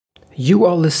You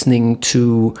are listening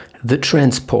to The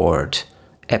Transport,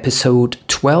 episode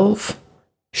 12,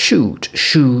 Shoot,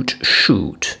 Shoot,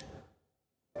 Shoot.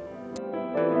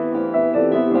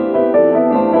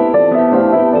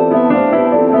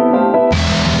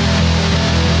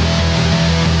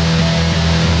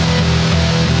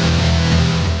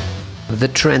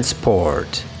 The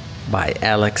Transport by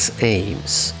Alex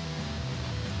Ames.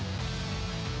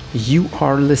 You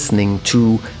are listening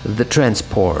to The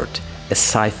Transport, a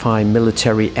sci-fi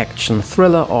military action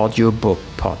thriller audiobook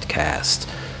podcast,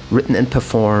 written and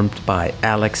performed by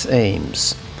Alex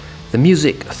Ames. The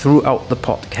music throughout the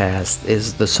podcast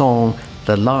is the song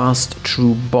The Last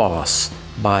True Boss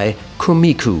by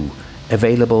Kumiku,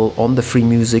 available on the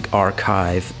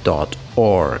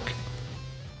freemusicarchive.org.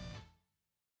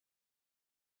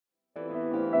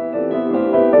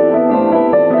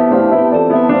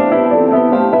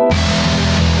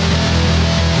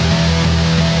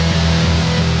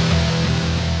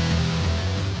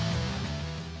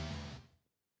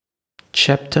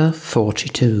 Chapter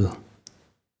 42.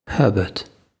 Herbert.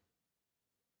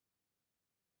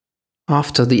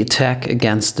 After the attack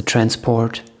against the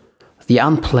transport, the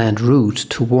unplanned route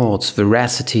towards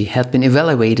Veracity had been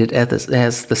evaluated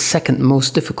as the second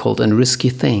most difficult and risky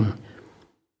thing.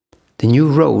 The new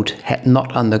road had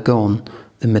not undergone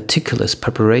the meticulous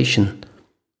preparation.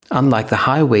 Unlike the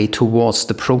highway towards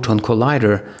the Proton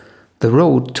Collider, the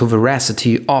road to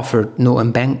Veracity offered no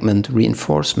embankment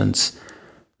reinforcements,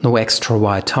 no extra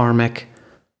wide tarmac,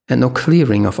 and no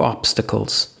clearing of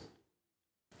obstacles.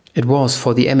 It was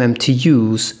for the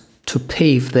MMTUs to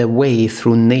pave their way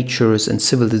through nature's and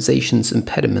civilization's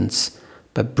impediments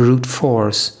by brute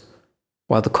force,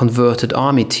 while the converted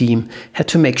army team had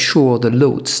to make sure the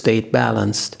load stayed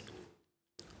balanced.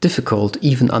 Difficult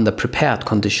even under prepared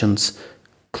conditions,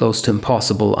 close to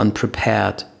impossible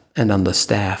unprepared and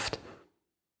understaffed.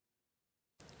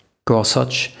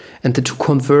 Gorsuch and the two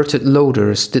converted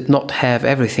loaders did not have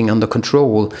everything under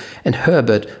control, and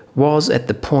Herbert was at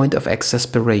the point of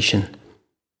exasperation.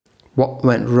 What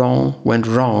went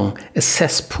wrong, a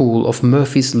cesspool of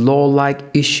Murphy's Law-like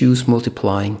issues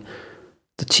multiplying.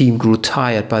 The team grew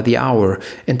tired by the hour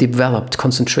and developed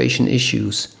concentration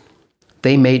issues.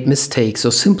 They made mistakes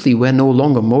or simply were no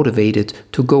longer motivated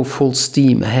to go full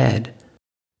steam ahead.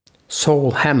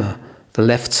 Saul Hammer, the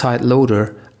left side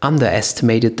loader,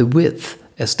 underestimated the width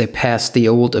as they passed the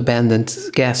old abandoned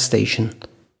gas station.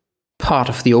 Part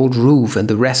of the old roof and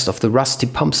the rest of the rusty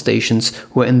pump stations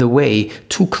were in the way,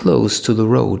 too close to the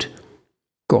road.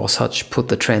 Gorsuch put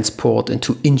the transport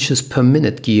into inches per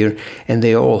minute gear, and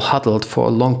they all huddled for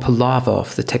a long palaver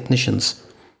of the technicians.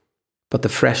 But the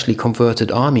freshly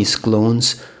converted Army's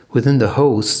clones within the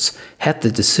hosts had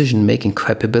the decision-making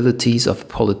capabilities of a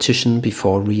politician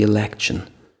before re-election.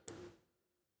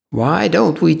 "Why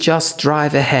don't we just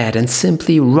drive ahead and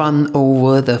simply run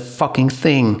over the fucking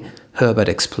thing?" Herbert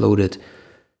exploded.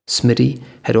 Smitty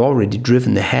had already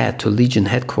driven ahead to Legion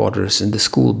headquarters in the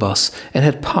school bus and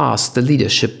had passed the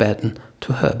leadership baton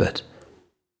to Herbert.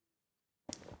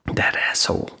 That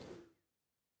asshole.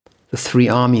 The three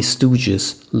Army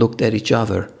stooges looked at each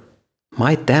other.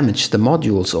 Might damage the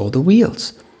modules or the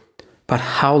wheels. But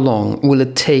how long will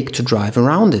it take to drive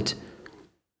around it?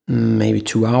 Maybe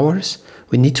 2 hours?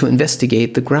 We need to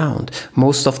investigate the ground.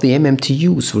 Most of the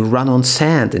MMTUs will run on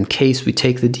sand in case we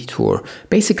take the detour.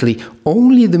 Basically,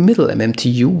 only the middle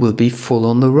MMTU will be full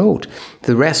on the road.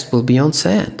 The rest will be on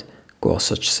sand,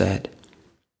 Gorsuch said.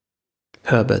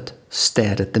 Herbert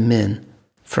stared at the men,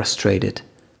 frustrated.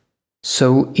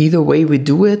 So either way we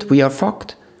do it, we are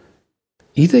fucked.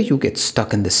 Either you get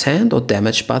stuck in the sand or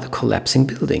damaged by the collapsing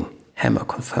building, Hammer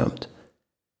confirmed.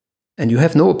 "And you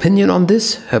have no opinion on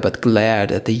this?" Herbert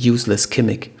glared at the useless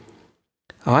Kimmich.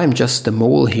 "I'm just a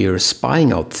mole here,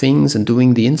 spying out things and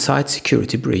doing the inside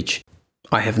security breach.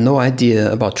 I have no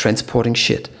idea about transporting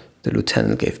shit," the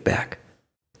lieutenant gave back.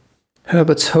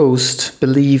 Herbert's host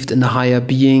believed in a higher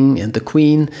being and the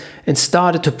Queen and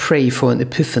started to pray for an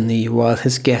epiphany while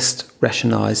his guest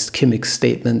rationalized Kimmich's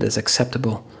statement as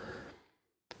acceptable.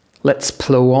 "Let's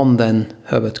plow on then,"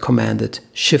 Herbert commanded.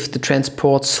 "Shift the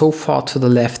transport so far to the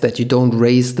left that you don't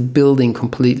raise the building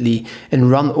completely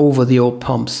and run over the old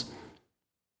pumps."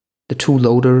 The two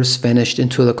loaders vanished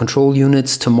into the control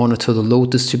units to monitor the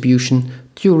load distribution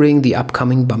during the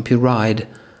upcoming bumpy ride,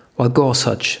 while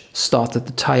Gorsuch started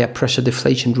the tire pressure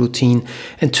deflation routine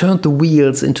and turned the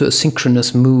wheels into a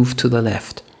synchronous move to the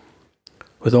left.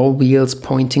 With all wheels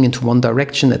pointing into one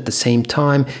direction at the same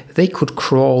time, they could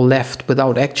crawl left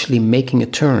without actually making a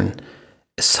turn.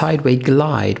 A sideway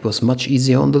glide was much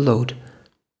easier on the load.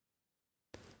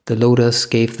 The loaders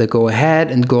gave the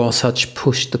go-ahead and Gorsuch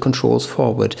pushed the controls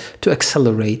forward to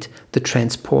accelerate the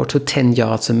transport to 10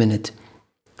 yards a minute.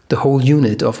 The whole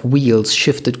unit of wheels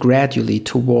shifted gradually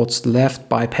towards the left,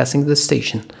 bypassing the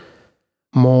station.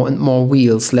 More and more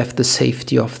wheels left the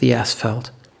safety of the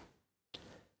asphalt.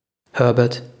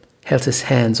 Herbert held his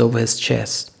hands over his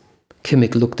chest.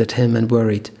 Kimmick looked at him and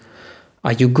worried.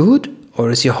 "Are you good,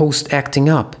 or is your host acting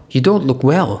up? You don't look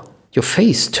well. Your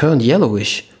face turned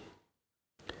yellowish."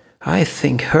 "I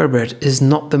think Herbert is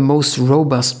not the most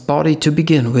robust body to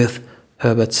begin with,"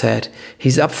 Herbert said.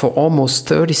 "He's up for almost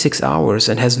 36 hours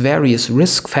and has various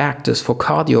risk factors for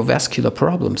cardiovascular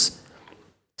problems."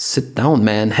 "Sit down,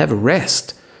 man, have a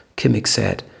rest," Kimmick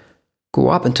said. "Go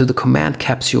up into the command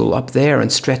capsule up there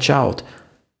and stretch out.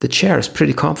 The chair is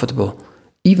pretty comfortable.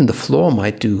 Even the floor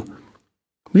might do.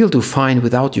 We'll do fine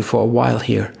without you for a while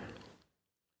here."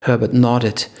 Herbert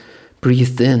nodded,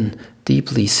 breathed in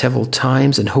deeply several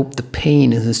times and hoped the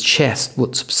pain in his chest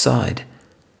would subside.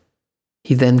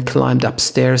 He then climbed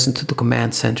upstairs into the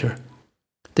command center.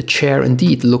 The chair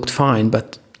indeed looked fine,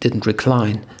 but didn't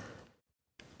recline.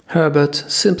 Herbert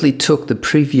simply took the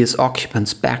previous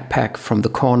occupant's backpack from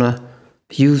the corner,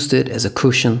 used it as a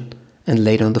cushion, and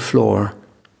laid on the floor.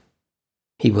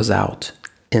 He was out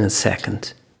in a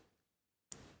second.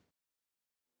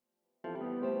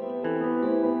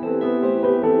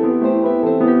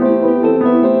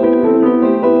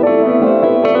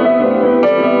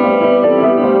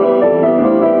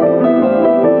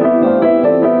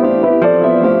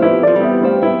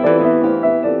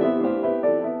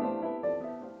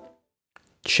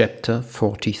 Chapter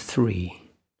 43.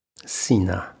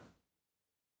 Sina.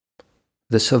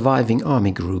 The surviving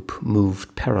army group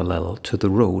moved parallel to the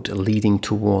road leading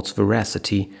towards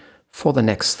Veracity for the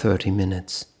next 30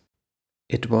 minutes.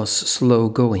 It was slow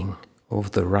going over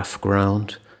the rough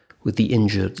ground, with the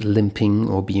injured limping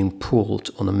or being pulled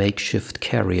on a makeshift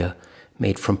carrier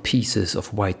made from pieces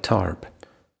of white tarp.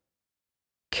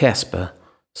 Caspar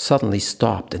suddenly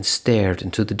stopped and stared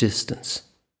into the distance.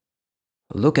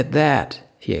 "Look at that!"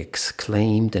 he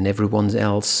exclaimed, and everyone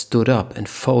else stood up and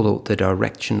followed the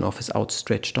direction of his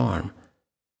outstretched arm.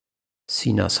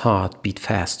 Sina's heart beat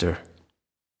faster.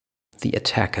 The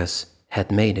attackers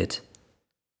had made it.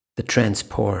 The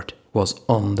transport was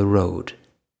on the road,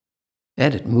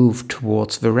 and it moved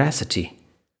towards Veracity.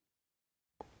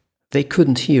 They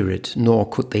couldn't hear it, nor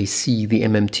could they see the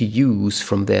MMTUs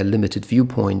from their limited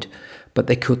viewpoint, but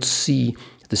they could see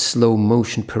the slow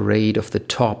motion parade of the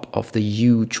top of the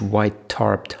huge white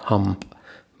tarped hump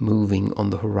moving on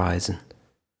the horizon.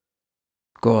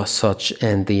 "Gorsuch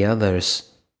and the others,"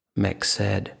 Mac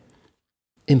said.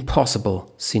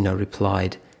 "Impossible," Sina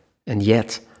replied, and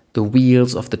yet the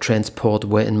wheels of the transport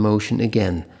were in motion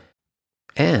again,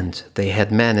 and they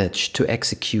had managed to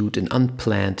execute an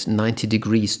unplanned 90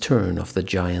 degrees turn of the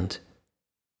giant.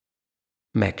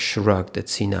 Mac shrugged at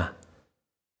Sina.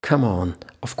 "Come on,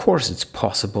 of course it's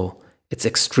possible. It's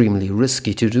extremely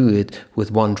risky to do it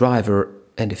with one driver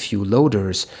and a few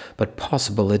loaders, but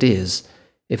possible it is.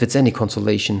 If it's any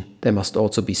consolation, there must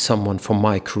also be someone from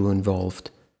my crew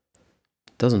involved."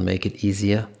 "Doesn't make it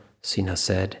easier," Sina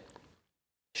said.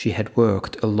 She had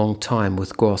worked a long time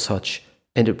with Gorsuch,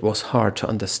 and it was hard to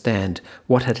understand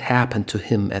what had happened to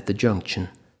him at the junction.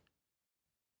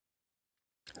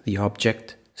 The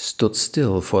object stood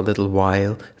still for a little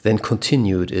while, then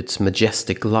continued its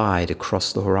majestic glide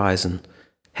across the horizon,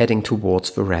 heading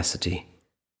towards Veracity.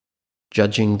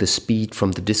 Judging the speed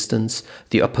from the distance,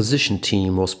 the opposition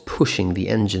team was pushing the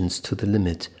engines to the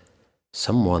limit.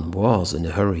 Someone was in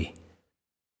a hurry.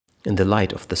 In the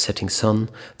light of the setting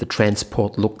sun, the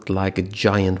transport looked like a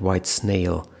giant white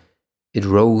snail. It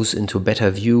rose into better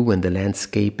view when the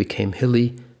landscape became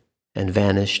hilly and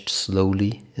vanished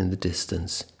slowly in the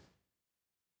distance.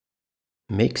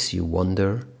 "Makes you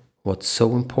wonder what's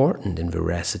so important in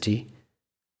Veracity,"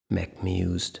 Mac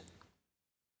mused.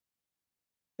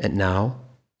 "And now?"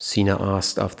 Sina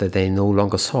asked after they no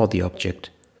longer saw the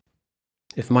object.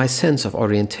 "If my sense of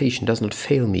orientation does not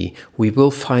fail me, we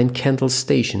will find Kendall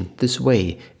Station this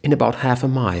way in about half a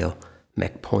mile,"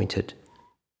 Mac pointed.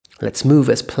 "Let's move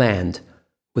as planned.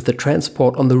 With the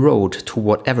transport on the road to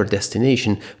whatever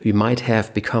destination, we might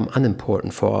have become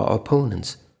unimportant for our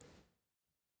opponents."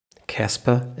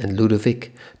 Caspar and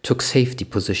Ludovic took safety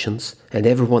positions, and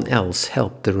everyone else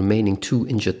helped the remaining 2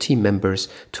 injured team members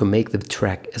to make the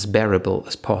track as bearable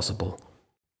as possible.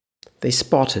 They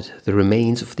spotted the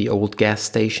remains of the old gas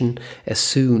station as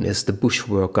soon as the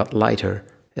bushwork got lighter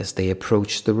as they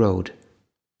approached the road.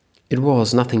 It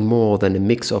was nothing more than a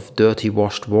mix of dirty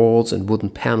washed walls and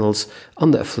wooden panels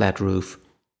under a flat roof.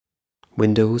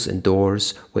 Windows and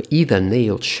doors were either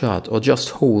nailed shut or just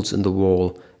holes in the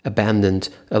wall, abandoned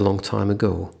a long time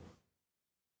ago.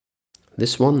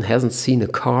 This one hasn't seen a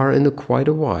car in quite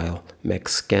a while.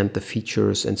 Max scanned the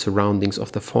features and surroundings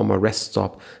of the former rest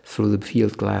stop through the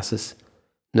field glasses.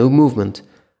 No movement.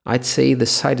 I'd say the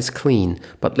site is clean,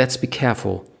 but let's be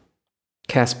careful.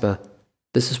 Casper,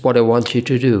 this is what I want you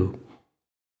to do.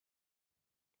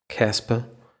 Casper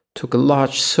took a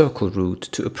large circle route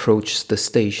to approach the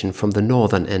station from the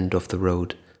northern end of the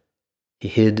road. He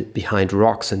hid behind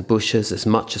rocks and bushes as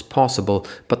much as possible,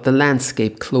 but the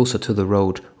landscape closer to the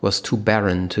road was too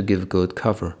barren to give good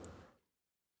cover.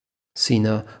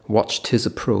 Sina watched his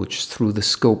approach through the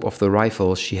scope of the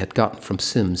rifle she had gotten from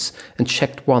Sims and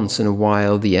checked once in a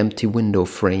while the empty window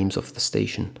frames of the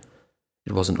station.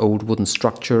 It was an old wooden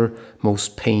structure,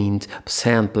 most paint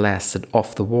sandblasted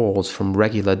off the walls from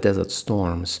regular desert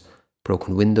storms.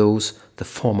 Broken windows, the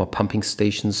former pumping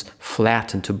stations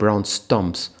flattened to brown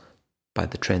stumps, by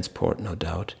the transport, no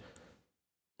doubt.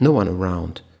 No one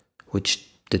around, which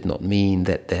did not mean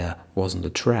that there wasn't a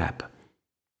trap.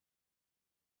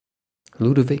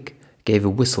 Ludovic gave a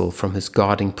whistle from his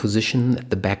guarding position at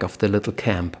the back of the little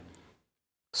camp.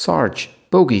 Sarge,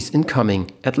 bogies incoming,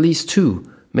 at least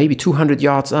 2, maybe 200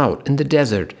 yards out, in the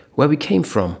desert, where we came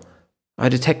from. I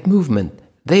detect movement.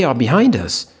 They are behind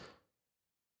us.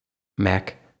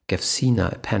 Mac gave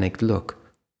Sina a panicked look.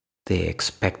 They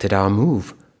expected our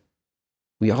move.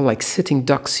 We are like sitting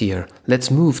ducks here.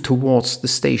 Let's move towards the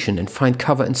station and find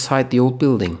cover inside the old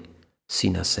building,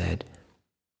 Sina said.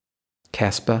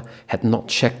 Casper had not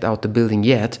checked out the building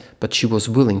yet, but she was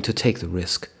willing to take the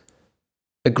risk.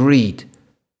 Agreed.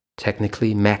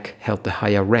 Technically, Mac held the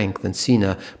higher rank than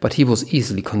Sina, but he was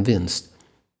easily convinced.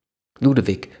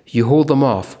 Ludovic, you hold them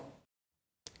off.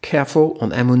 Careful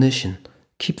on ammunition.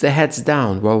 Keep their heads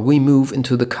down while we move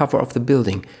into the cover of the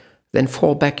building, then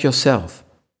fall back yourself.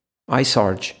 Aye,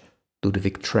 Sarge.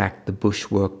 Ludovic tracked the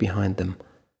bushwork behind them.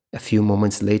 A few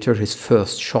moments later, his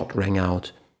first shot rang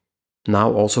out.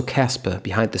 Now also Casper,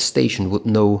 behind the station, would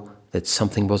know that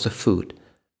something was afoot.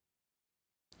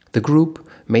 The group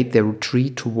made their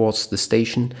retreat towards the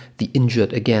station, the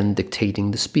injured again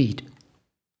dictating the speed.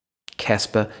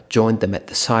 Casper joined them at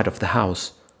the side of the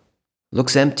house.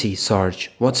 Looks empty,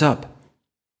 Sarge. What's up?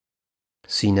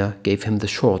 Sina gave him the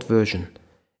short version.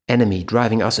 Enemy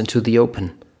driving us into the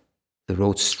open. The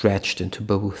road stretched into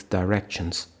both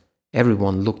directions.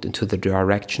 Everyone looked into the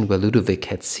direction where Ludovic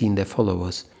had seen their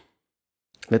followers.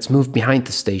 Let's move behind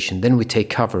the station, then we take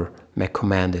cover, Mac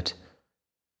commanded.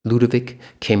 Ludovic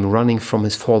came running from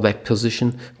his fallback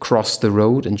position, crossed the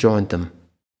road and joined them.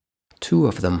 2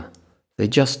 of them. They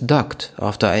just ducked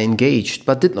after I engaged,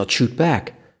 but did not shoot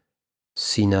back.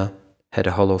 Sina had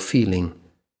a hollow feeling.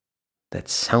 That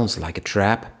sounds like a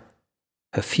trap.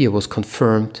 Her fear was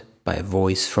confirmed by a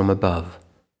voice from above.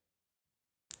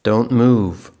 Don't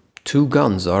move. 2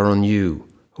 guns are on you.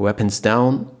 Weapons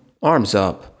down, arms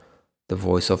up. The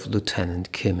voice of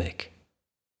Lieutenant Kimmick.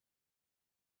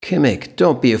 Kimmick,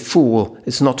 don't be a fool.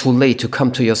 It's not too late to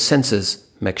come to your senses,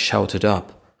 Mac shouted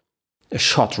up. A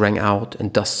shot rang out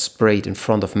and dust sprayed in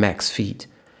front of Mac's feet.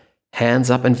 Hands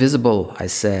up and visible, I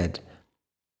said.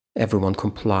 Everyone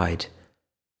complied.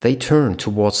 They turned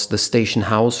towards the station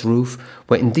house roof,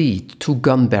 where indeed 2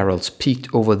 gun barrels peeked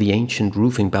over the ancient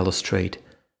roofing balustrade,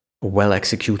 a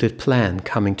well-executed plan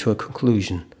coming to a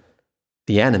conclusion.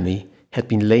 The enemy had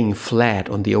been laying flat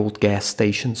on the old gas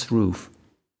station's roof.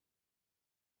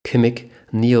 Kimmick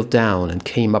kneeled down and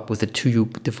came up with a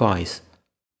tube device.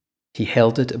 He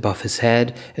held it above his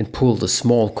head and pulled a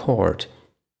small cord.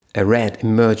 A red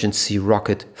emergency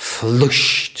rocket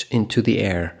flushed into the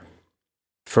air.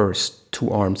 First, 2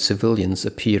 armed civilians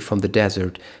appeared from the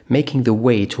desert, making the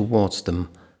way towards them.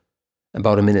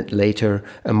 About a minute later,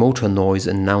 a motor noise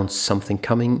announced something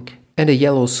coming, and a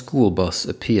yellow school bus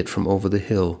appeared from over the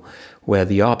hill, where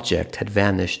the object had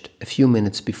vanished a few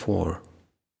minutes before.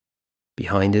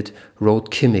 Behind it rode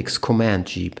Kimmick's command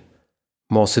jeep.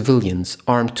 More civilians,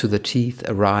 armed to the teeth,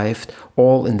 arrived,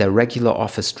 all in their regular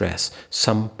office dress,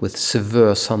 some with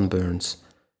severe sunburns.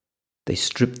 They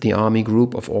stripped the army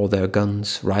group of all their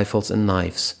guns, rifles, and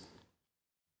knives.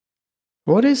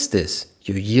 What is this?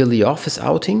 Your yearly office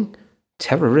outing?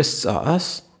 Terrorists are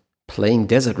us? Playing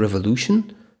Desert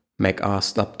Revolution? Mac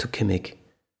asked up to Kimmick.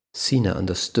 Sina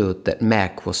understood that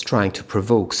Mac was trying to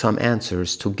provoke some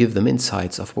answers to give them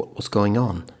insights of what was going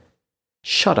on.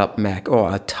 Shut up, Mac, or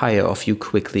I'll tire of you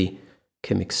quickly,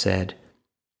 Kimmick said.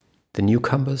 The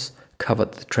newcomers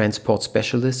covered the transport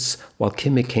specialists while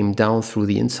Kimmick came down through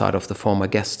the inside of the former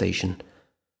gas station.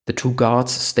 The 2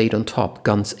 guards stayed on top,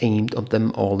 guns aimed at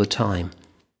them all the time.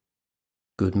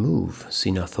 Good move,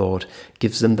 Sina thought.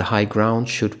 Gives them the high ground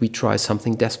should we try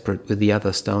something desperate with the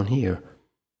others down here.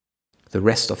 The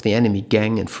rest of the enemy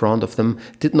gang in front of them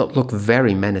did not look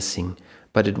very menacing,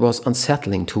 but it was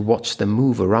unsettling to watch them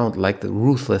move around like the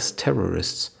ruthless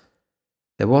terrorists.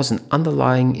 There was an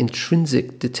underlying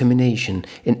intrinsic determination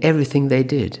in everything they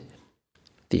did.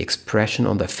 The expression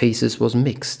on their faces was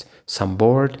mixed, some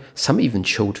bored, some even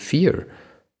showed fear,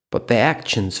 but their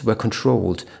actions were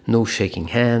controlled, no shaking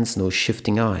hands, no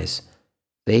shifting eyes.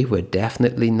 They were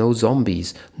definitely no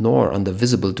zombies, nor under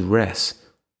visible duress.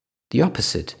 The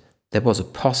opposite, there was a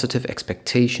positive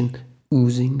expectation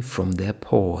oozing from their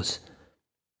pores.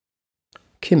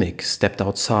 Kimmick stepped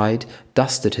outside,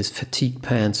 dusted his fatigue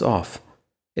pants off.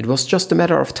 It was just a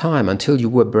matter of time until you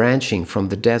were branching from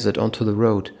the desert onto the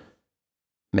road.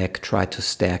 Mac tried to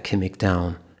stare Kimmick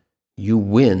down. You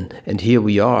win, and here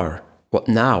we are. What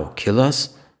now, kill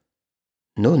us?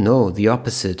 No, the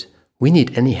opposite. We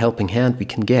need any helping hand we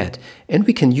can get, and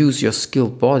we can use your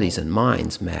skilled bodies and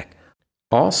minds, Mac.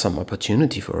 Awesome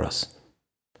opportunity for us.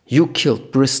 You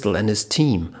killed Bristol and his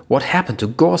team. What happened to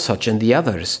Gorsuch and the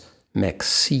others? Mac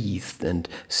seethed, and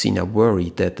Sina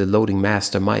worried that the loading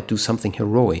master might do something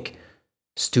heroic.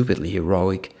 Stupidly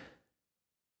heroic.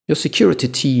 Your security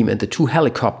team and the 2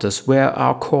 helicopters were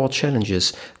our core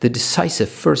challenges, the decisive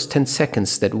first 10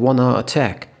 seconds that won our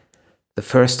attack. The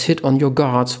first hit on your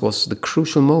guards was the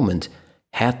crucial moment.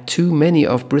 Had too many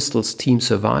of Bristol's team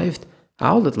survived,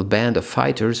 our little band of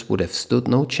fighters would have stood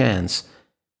no chance.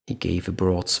 He gave a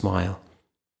broad smile.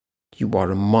 You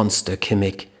are a monster,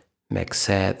 Kimmick, Mac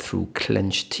said through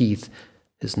clenched teeth,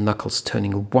 his knuckles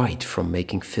turning white from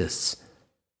making fists.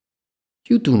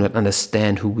 You do not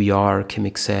understand who we are,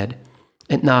 Kimmick said.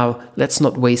 And now, let's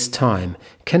not waste time.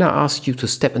 Can I ask you to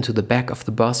step into the back of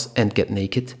the bus and get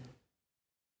naked?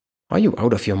 Are you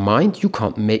out of your mind? You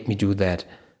can't make me do that.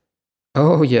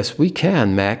 Oh, yes, we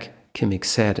can, Mac, Kimmick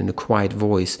said in a quiet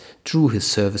voice, drew his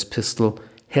service pistol,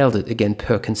 held it against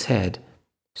Perkins' head.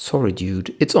 Sorry,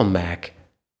 dude, it's on Mac,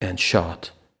 and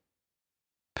shot.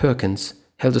 Perkins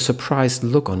held a surprised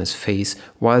look on his face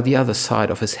while the other side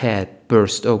of his head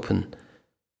burst open.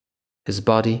 His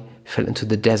body fell into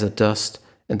the desert dust,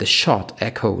 and the shot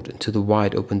echoed into the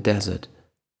wide-open desert.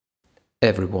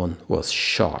 Everyone was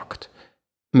shocked.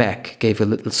 Mac gave a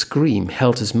little scream,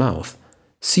 held his mouth.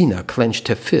 Sina clenched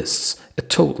her fists, a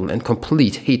total and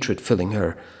complete hatred filling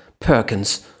her.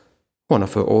 Perkins, one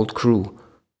of her old crew,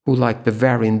 who liked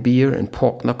Bavarian beer and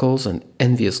pork knuckles and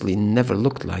enviously never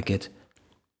looked like it.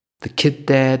 The kid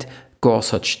dead,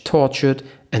 Gorsuch tortured,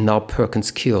 and now Perkins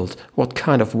killed. What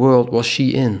kind of world was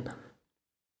she in?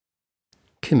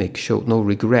 Kimmick showed no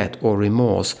regret or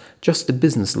remorse, just a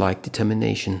businesslike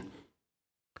determination.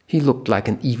 He looked like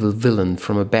an evil villain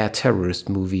from a bad terrorist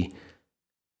movie.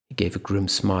 He gave a grim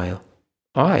smile.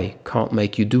 I can't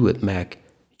make you do it, Mac.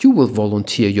 You will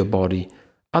volunteer your body.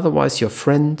 Otherwise your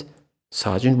friend,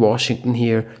 Sergeant Washington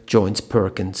here, joins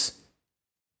Perkins.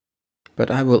 But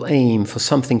I will aim for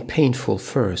something painful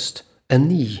first, a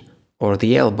knee or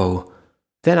the elbow.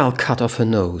 Then I'll cut off her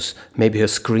nose. Maybe her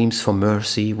screams for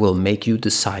mercy will make you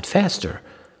decide faster.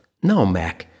 Now,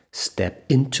 Mac, step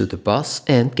into the bus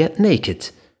and get naked.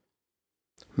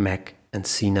 Mac and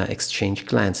Sina exchanged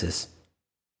glances.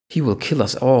 He will kill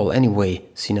us all anyway,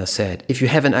 Sina said. If you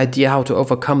have an idea how to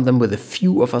overcome them with a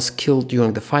few of us killed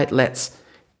during the fight, let's...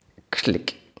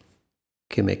 Click.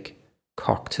 Kimmick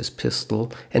cocked his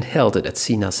pistol and held it at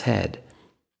Sina's head.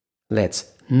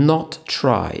 Let's not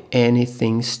try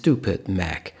anything stupid,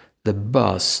 Mac. The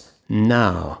bus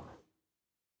now.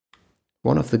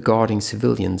 One of the guarding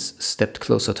civilians stepped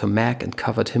closer to Mac and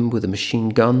covered him with a machine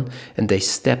gun, and they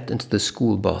stepped into the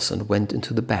school bus and went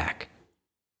into the back.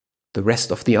 The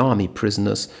rest of the army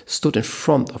prisoners stood in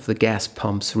front of the gas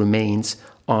pump's remains,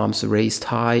 arms raised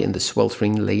high in the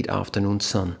sweltering late afternoon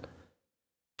sun.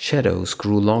 Shadows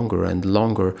grew longer and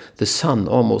longer, the sun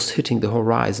almost hitting the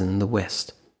horizon in the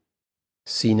west.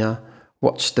 Sina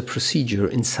watched the procedure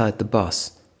inside the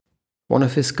bus. One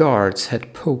of his guards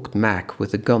had poked Mac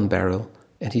with a gun barrel,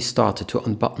 and he started to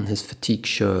unbutton his fatigue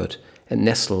shirt and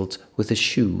nestled with his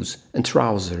shoes and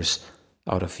trousers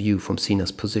out of view from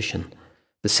Sina's position.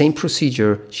 The same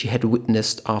procedure she had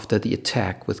witnessed after the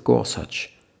attack with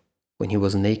Gorsuch. When he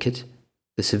was naked,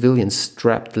 the civilians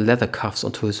strapped leather cuffs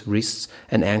onto his wrists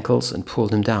and ankles and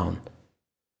pulled him down.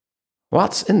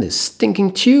 "What's in this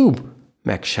stinking tube?"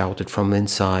 Mac shouted from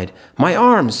inside. "My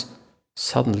arms!"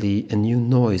 Suddenly a new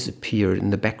noise appeared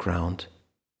in the background.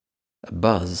 A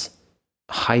buzz,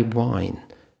 a high whine,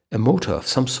 a motor of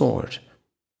some sort.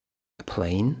 A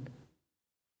plane?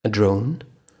 A drone?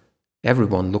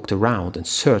 Everyone looked around and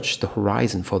searched the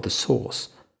horizon for the source.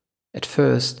 At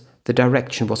first, the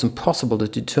direction was impossible to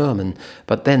determine,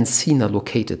 but then Sina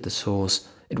located the source.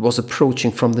 It was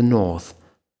approaching from the north.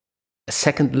 A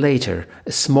second later,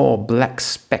 a small black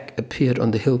speck appeared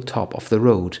on the hilltop of the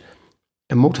road.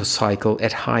 A motorcycle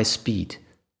at high speed.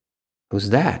 "Who's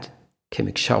that?"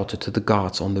 Kimmich shouted to the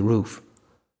guards on the roof.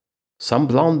 "Some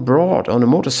blonde broad on a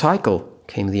motorcycle,"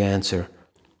 came the answer.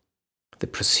 The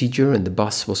procedure in the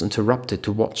bus was interrupted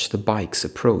to watch the bikes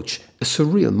approach, a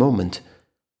surreal moment.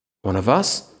 "One of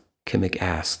us?" Kimmich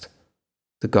asked.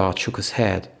 The guard shook his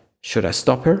head. "Should I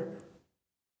stop her?"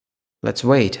 "Let's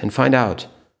wait and find out."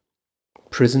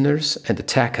 Prisoners and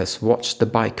attackers watched the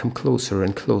bike come closer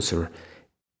and closer.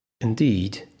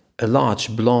 Indeed, a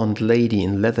large blonde lady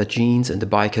in leather jeans and a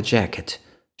biker jacket.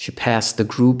 She passed the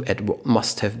group at what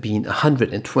must have been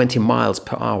 120 miles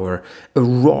per hour, a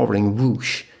roaring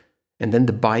whoosh, and then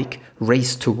the bike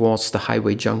raced towards the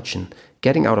highway junction,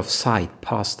 getting out of sight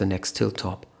past the next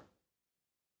hilltop.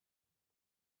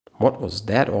 "What was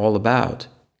that all about?"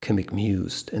 Kimmich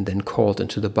mused, and then called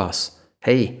into the bus.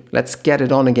 "Hey, let's get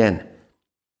it on again."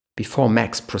 Before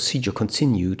Mac's procedure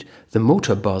continued, the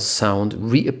motor buzz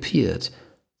sound reappeared.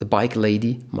 The bike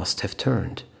lady must have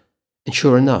turned. And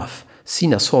sure enough,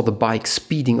 Sina saw the bike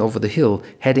speeding over the hill,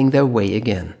 heading their way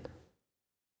again.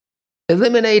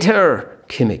 "Eliminate her!"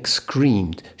 Kimmich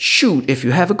screamed. "Shoot if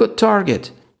you have a good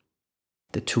target!"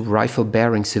 The two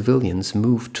rifle-bearing civilians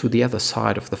moved to the other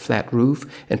side of the flat roof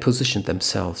and positioned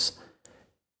themselves.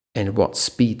 And what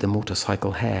speed the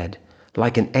motorcycle had!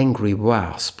 Like an angry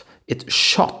wasp, it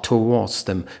shot towards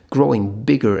them, growing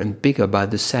bigger and bigger by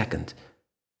the second.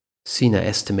 Sina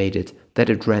estimated that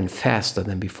it ran faster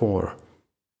than before.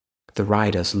 The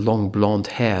rider's long blonde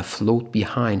hair flowed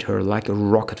behind her like a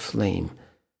rocket flame.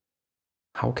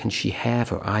 How can she have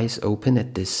her eyes open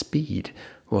at this speed?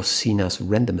 Was Sina's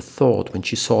random thought when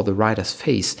she saw the rider's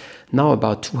face, now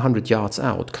about 200 yards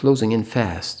out, closing in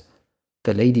fast.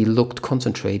 The lady looked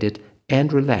concentrated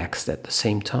and relaxed at the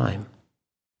same time.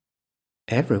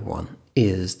 Everyone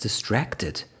is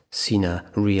distracted, Sina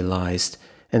realized,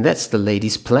 and that's the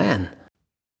lady's plan.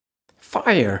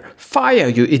 "Fire! Fire,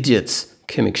 you idiots!"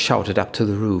 Kimmich shouted up to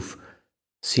the roof.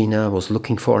 Sina was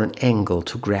looking for an angle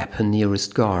to grab her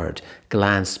nearest guard,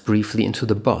 glanced briefly into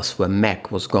the bus where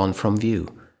Mac was gone from view.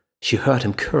 She heard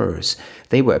him curse.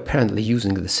 They were apparently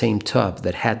using the same tub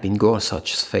that had been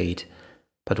Gorsuch's fate.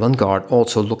 But one guard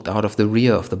also looked out of the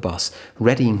rear of the bus,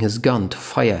 readying his gun to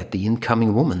fire at the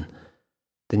incoming woman.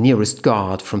 The nearest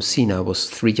guard from Sina was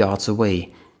 3 yards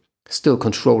away, still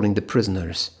controlling the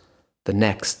prisoners. The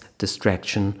next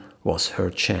distraction was her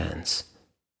chance.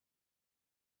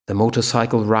 The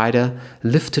motorcycle rider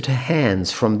lifted her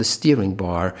hands from the steering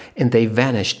bar, and they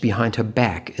vanished behind her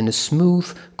back in a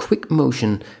smooth, quick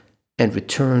motion, and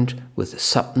returned with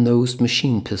sub-nosed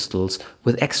machine pistols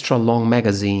with extra long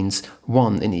magazines,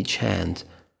 one in each hand.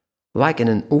 Like in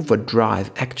an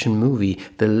overdrive action movie,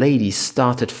 the lady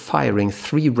started firing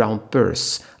 3-round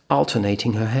bursts,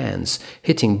 alternating her hands,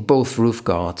 hitting both roof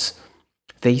guards.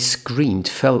 They screamed,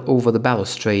 fell over the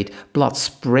balustrade, blood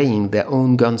spraying, their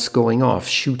own guns going off,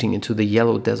 shooting into the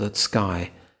yellow desert sky.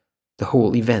 The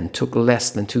whole event took less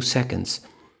than 2 seconds.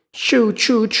 "Shoot,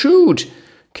 shoot, shoot!"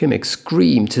 Kimmich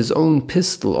screamed, his own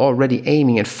pistol already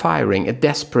aiming and firing, a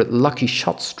desperate lucky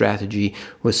shot strategy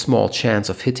with small chance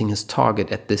of hitting his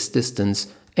target at this distance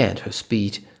and her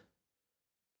speed.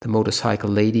 The motorcycle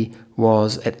lady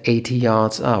was at 80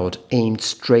 yards out, aimed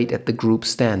straight at the group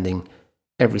standing.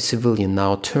 Every civilian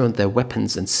now turned their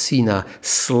weapons, and Sina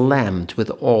slammed with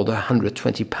all the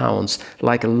 120 pounds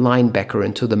like a linebacker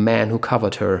into the man who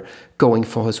covered her, going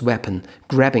for his weapon,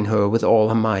 grabbing her with all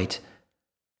her might.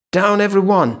 "Down,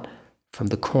 everyone!" From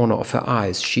the corner of her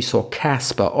eyes, she saw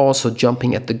Caspar also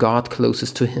jumping at the guard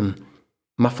closest to him.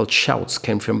 Muffled shouts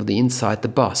came from the inside the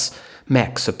bus.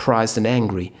 Mac, surprised and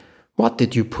angry. "What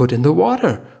did you put in the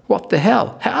water? What the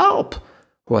hell? Help!"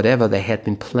 Whatever they had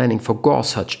been planning for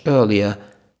Gorsuch earlier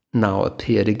now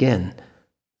appeared again.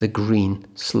 The green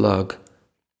slug.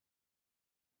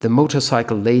 The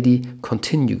motorcycle lady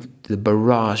continued the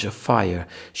barrage of fire.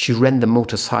 She ran the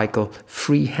motorcycle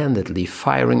free-handedly,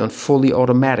 firing on fully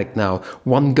automatic now.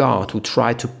 One guard who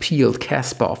tried to peel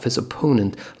Caspar off his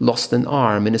opponent lost an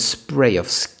arm in a spray of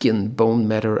skin, bone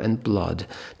matter, and blood.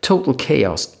 Total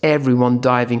chaos, everyone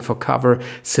diving for cover,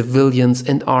 civilians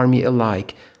and army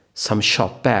alike. Some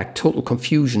shot back, total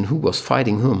confusion, who was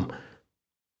fighting whom.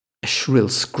 A shrill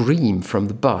scream from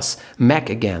the bus. Mac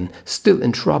again, still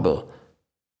in trouble.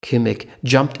 Kimmich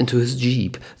jumped into his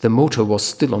jeep. The motor was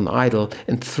still on idle,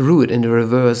 and threw it into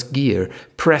reverse gear,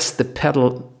 pressed the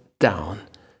pedal down.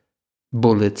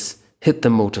 Bullets hit the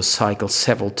motorcycle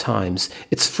several times,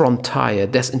 its front tire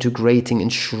disintegrating in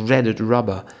shredded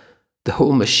rubber. The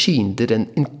whole machine did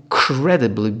an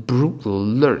incredibly brutal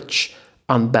lurch.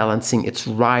 Unbalancing its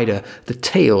rider, the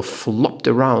tail flopped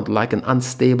around like an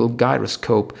unstable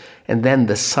gyroscope, and then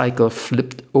the cycle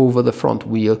flipped over the front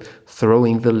wheel,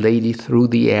 throwing the lady through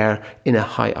the air in a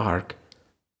high arc.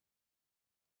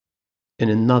 In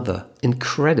another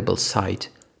incredible sight,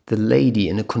 the lady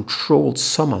in a controlled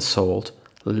somersault,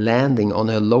 landing on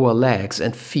her lower legs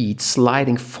and feet,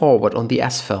 sliding forward on the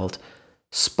asphalt,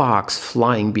 sparks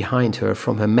flying behind her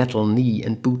from her metal knee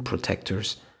and boot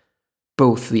protectors.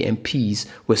 Both the MPs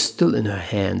were still in her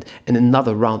hand, and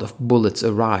another round of bullets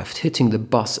arrived, hitting the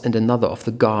bus and another of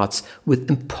the guards with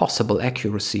impossible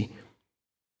accuracy.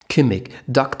 Kimmich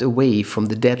ducked away from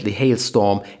the deadly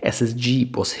hailstorm as his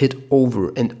jeep was hit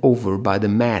over and over by the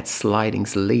mad sliding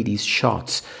lady's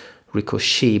shots,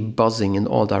 ricochet buzzing in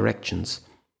all directions.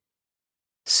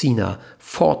 Sina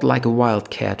fought like a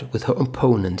wildcat with her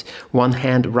opponent, one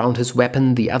hand round his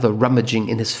weapon, the other rummaging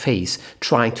in his face,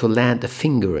 trying to land a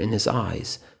finger in his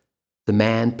eyes. The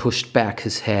man pushed back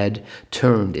his head,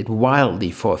 turned it wildly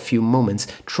for a few moments,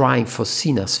 trying for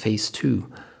Sina's face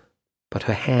too. But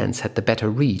her hands had the better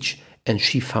reach, and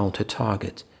she found her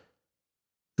target.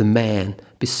 The man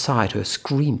beside her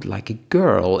screamed like a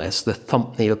girl as the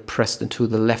thumbnail pressed into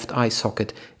the left eye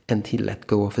socket, and he let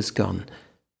go of his gun.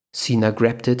 Sina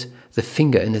grabbed it, the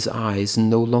finger in his eyes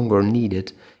no longer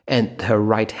needed, and her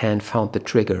right hand found the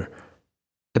trigger.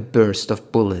 A burst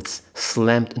of bullets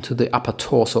slammed into the upper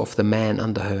torso of the man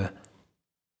under her.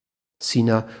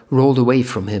 Sina rolled away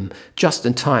from him, just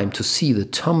in time to see the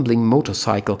tumbling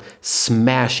motorcycle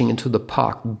smashing into the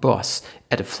parked bus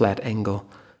at a flat angle.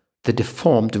 The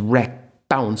deformed wreck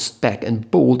bounced back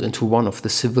and bowled into one of the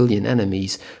civilian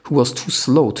enemies, who was too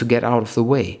slow to get out of the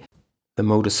way. The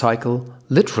motorcycle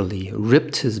literally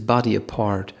ripped his body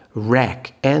apart.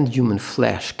 Wreck and human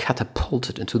flesh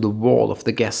catapulted into the wall of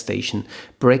the gas station,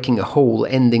 breaking a hole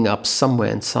ending up somewhere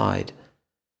inside.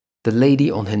 The lady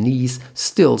on her knees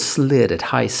still slid at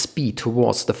high speed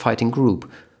towards the fighting group.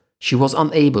 She was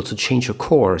unable to change her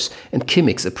course, and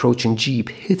Kimmich's approaching jeep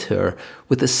hit her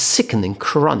with a sickening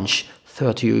crunch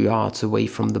 30 yards away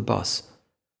from the bus.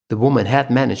 The woman had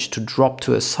managed to drop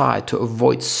to her side to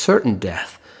avoid certain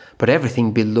death, but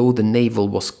everything below the navel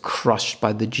was crushed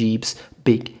by the jeep's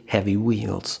big, heavy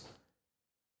wheels.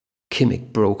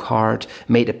 Kimmich broke hard,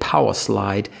 made a power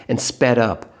slide, and sped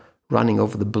up, running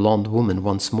over the blonde woman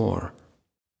once more.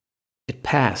 It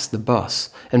passed the bus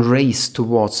and raced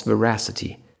towards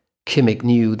Veracity. Kimmich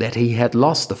knew that he had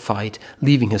lost the fight,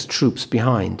 leaving his troops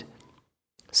behind.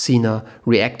 Sina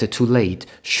reacted too late,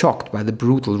 shocked by the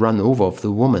brutal run-over of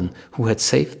the woman who had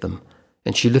saved them,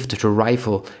 and she lifted her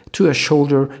rifle to her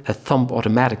shoulder, her thumb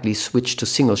automatically switched to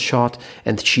single shot,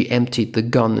 and she emptied the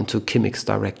gun into Kimmich's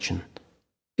direction.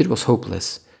 It was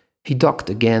hopeless. He ducked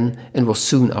again and was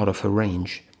soon out of her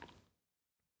range.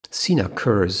 Sina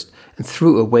cursed and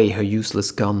threw away her useless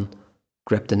gun,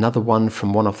 grabbed another one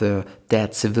from one of the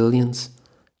dead civilians,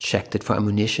 checked it for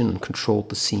ammunition, and controlled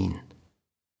the scene.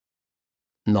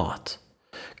 Not.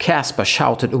 Caspar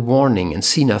shouted a warning, and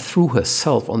Sina threw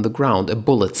herself on the ground, a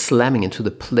bullet slamming into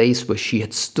the place where she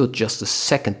had stood just a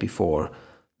second before,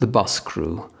 the bus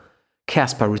crew.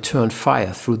 Caspar returned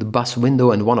fire through the bus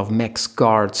window, and one of Mac's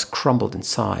guards crumbled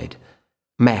inside.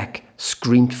 Mac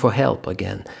screamed for help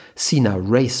again. Sina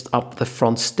raced up the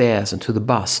front stairs into the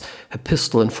bus, her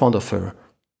pistol in front of her.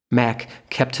 Mac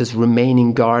kept his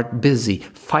remaining guard busy,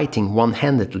 fighting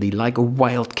one-handedly like a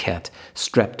wildcat,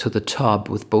 strapped to the tub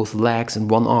with both legs and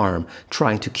one arm,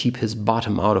 trying to keep his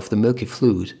bottom out of the milky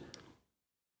fluid.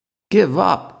 "Give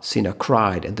up!" Sina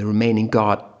cried, and the remaining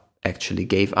guard actually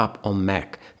gave up on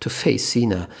Mac to face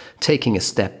Sina, taking a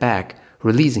step back,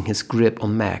 releasing his grip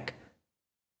on Mac.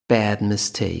 Bad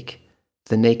mistake.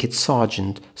 The naked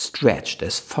sergeant stretched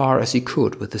as far as he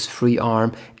could with his free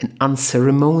arm and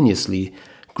unceremoniously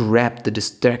grabbed the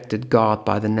distracted guard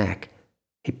by the neck.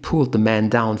 He pulled the man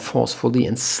down forcefully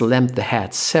and slammed the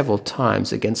head several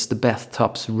times against the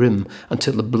bathtub's rim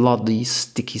until a bloody,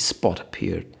 sticky spot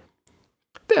appeared.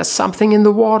 "There's something in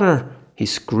the water!" he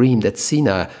screamed at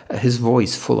Sina, his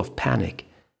voice full of panic.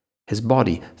 His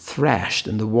body thrashed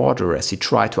in the water as he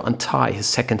tried to untie his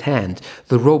second hand,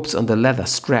 the ropes on the leather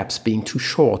straps being too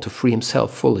short to free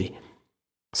himself fully.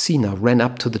 Sina ran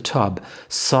up to the tub,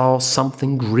 saw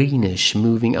something greenish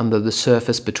moving under the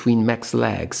surface between Mac's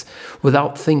legs.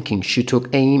 Without thinking, she took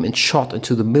aim and shot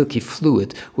into the milky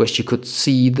fluid where she could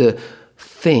see the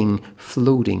thing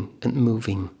floating and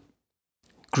moving.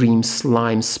 Green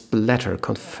slime splatter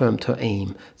confirmed her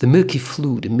aim, the milky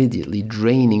fluid immediately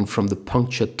draining from the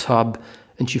punctured tub,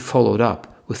 and she followed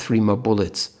up with 3 more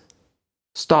bullets.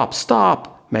 "Stop,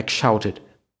 stop!" Mac shouted.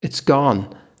 "It's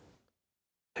gone."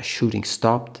 Her shooting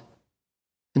stopped,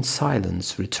 and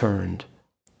silence returned.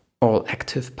 All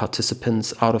active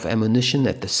participants out of ammunition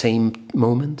at the same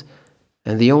moment,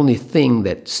 and the only thing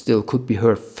that still could be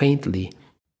heard faintly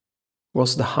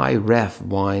was the high rev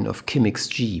whine of Kimmik's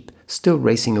jeep, still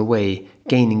racing away,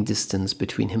 gaining distance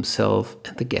between himself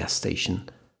and the gas station,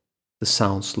 the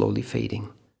sound slowly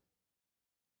fading.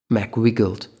 Mac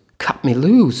wiggled. "Cut me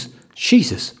loose!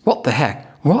 Jesus, what the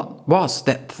heck? What was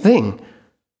that thing?"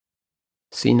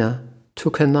 Sina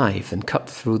took her knife and cut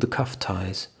through the cuff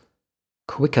ties.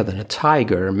 Quicker than a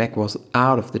tiger, Mac was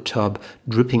out of the tub,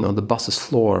 dripping on the bus's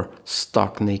floor,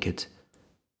 stark naked.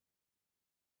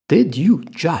 "Did you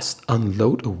just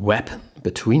unload a weapon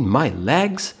between my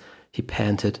legs?" he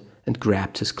panted and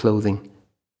grabbed his clothing.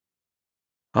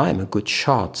 "I'm a good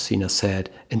shot," Sina said,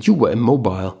 "and you were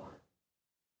immobile."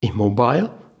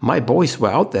 "Immobile? My boys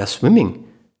were out there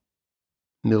swimming."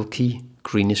 Milky,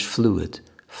 greenish fluid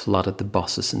flooded the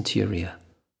bus's interior.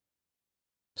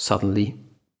 Suddenly,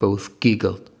 both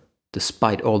giggled,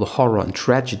 despite all the horror and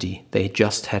tragedy they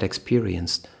just had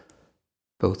experienced.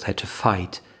 Both had to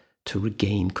fight to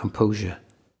regain composure.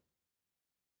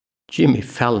 Jimmy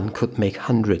Fallon could make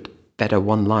 100 better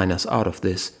one-liners out of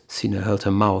this. Sina held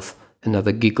her mouth,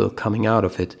 another giggle coming out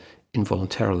of it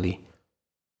involuntarily.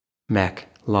 Mac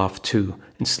laughed too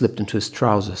and slipped into his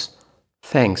trousers.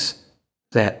 "Thanks.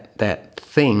 That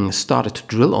thing started to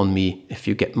drill on me, if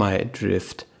you get my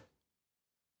drift."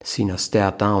 Sina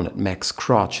stared down at Mac's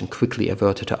crotch and quickly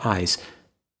averted her eyes.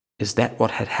 Is that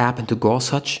what had happened to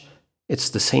Gorsuch? It's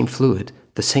the same fluid,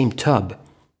 the same tub.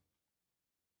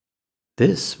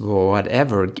 This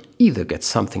whatever either gets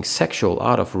something sexual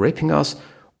out of raping us,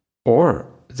 or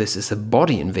this is a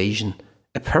body invasion,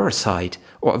 a parasite,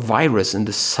 or a virus in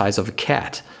the size of a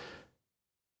cat.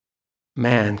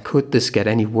 "Man, could this get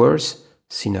any worse?"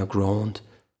 Sina groaned.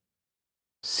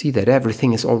 "See that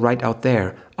everything is all right out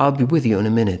there. I'll be with you in a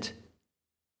minute."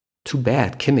 "Too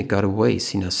bad Kimmik got away,"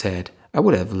 Sina said. "I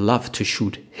would have loved to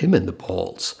shoot him in the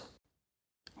balls."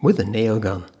 "With a nail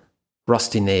gun.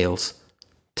 Rusty nails.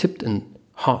 Tipped in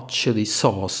hot chili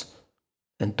sauce.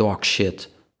 And dog shit,"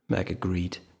 Mac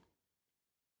agreed.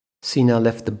 Sina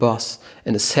left the bus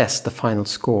and assessed the final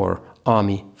score,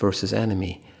 army versus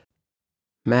enemy.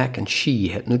 Mac and she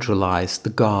had neutralized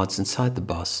the guards inside the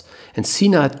bus, and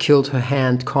Sina had killed her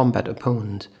hand combat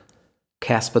opponent.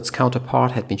 Caspert's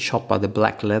counterpart had been shot by the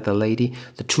black leather lady,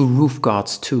 the 2 roof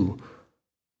guards too.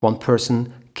 1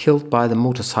 person killed by the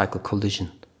motorcycle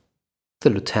collision.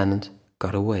 The lieutenant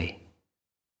got away.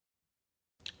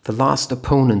 The last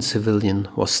opponent civilian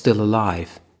was still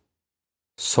alive.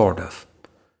 Sort of.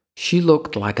 She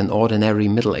looked like an ordinary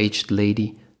middle-aged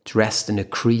lady, dressed in a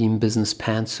cream business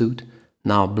pantsuit,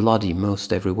 now bloody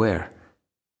most everywhere.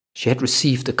 She had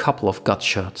received a couple of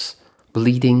gunshots,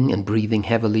 bleeding and breathing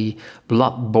heavily,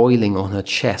 blood boiling on her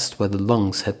chest where the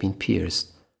lungs had been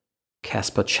pierced.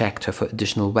 Casper checked her for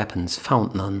additional weapons,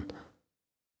 found none.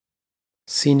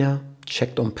 Sina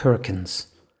checked on Perkins,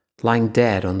 lying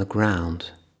dead on the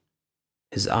ground.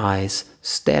 His eyes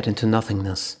stared into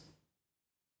nothingness.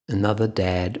 Another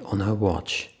dead on her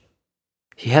watch.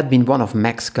 He had been one of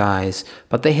Mac's guys,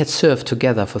 but they had served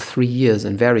together for 3 years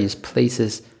in various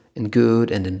places, in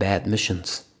good and in bad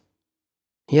missions.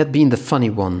 He had been the funny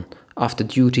one, after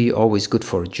duty always good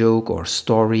for a joke or a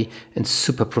story, and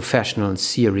super professional and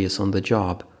serious on the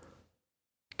job.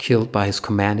 Killed by his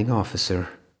commanding officer.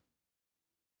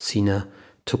 Sina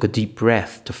took a deep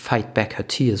breath to fight back her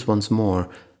tears once more,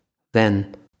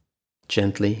 then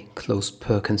gently closed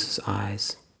Perkins's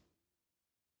eyes.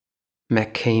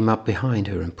 Mac came up behind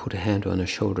her and put a hand on her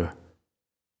shoulder.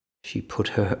 She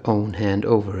put her own hand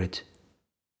over it.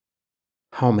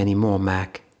 "How many more,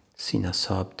 Mac?" Sina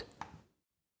sobbed.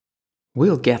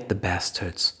 "We'll get the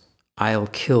bastards. I'll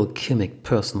kill Kimmik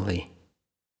personally."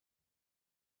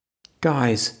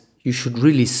 "Guys, you should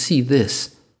really see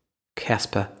this,"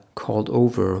 Casper called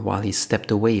over while he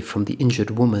stepped away from the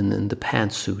injured woman in the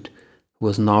pantsuit, who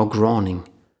was now groaning,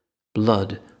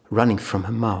 blood running from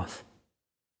her mouth.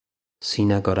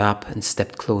 Sina got up and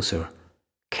stepped closer.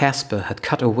 Casper had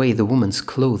cut away the woman's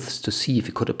clothes to see if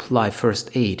he could apply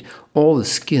first aid, all the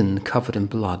skin covered in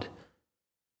blood.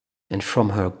 And from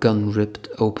her gun-ripped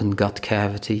open gut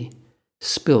cavity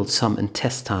spilled some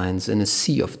intestines in a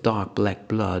sea of dark black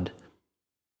blood.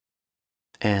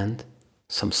 And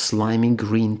some slimy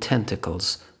green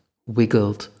tentacles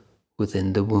wiggled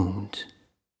within the wound.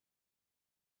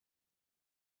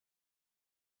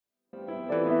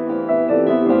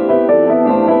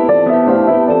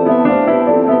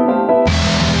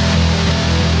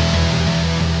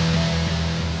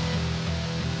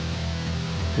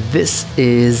 this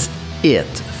is it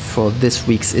for this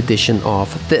week's edition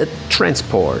of The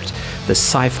Transport, the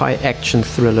sci-fi action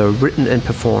thriller written and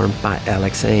performed by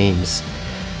Alex Ames.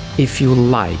 If you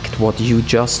liked what you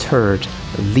just heard,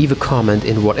 leave a comment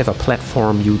in whatever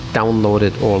platform you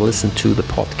downloaded or listened to the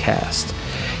podcast.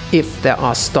 If there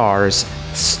are stars,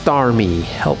 star me,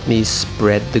 help me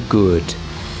spread the good.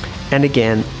 And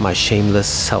again, my shameless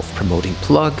self-promoting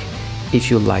plug. If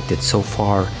you liked it so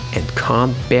far and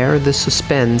can't bear the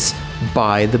suspense,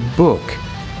 buy the book.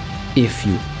 If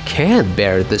you can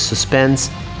bear the suspense,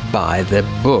 buy the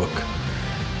book.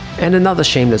 And another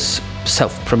shameless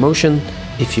self-promotion.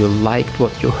 If you liked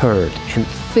what you heard and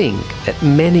think that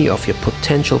many of your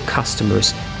potential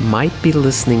customers might be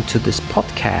listening to this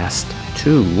podcast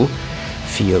too,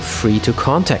 feel free to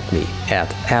contact me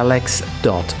at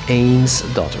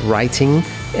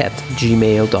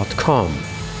alex.ames.writing@gmail.com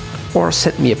or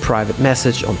send me a private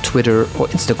message on Twitter or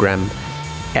Instagram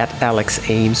at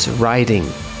alexameswriting,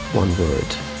 one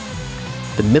word.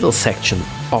 The middle section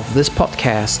of this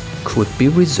podcast could be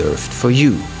reserved for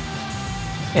you.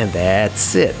 And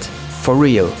that's it, for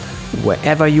real.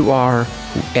 Wherever you are,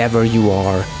 whoever you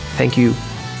are, thank you,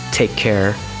 take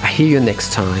care, I hear you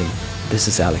next time. This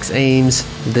is Alex Ames,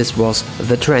 this was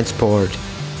The Transport,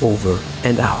 over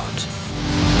and out.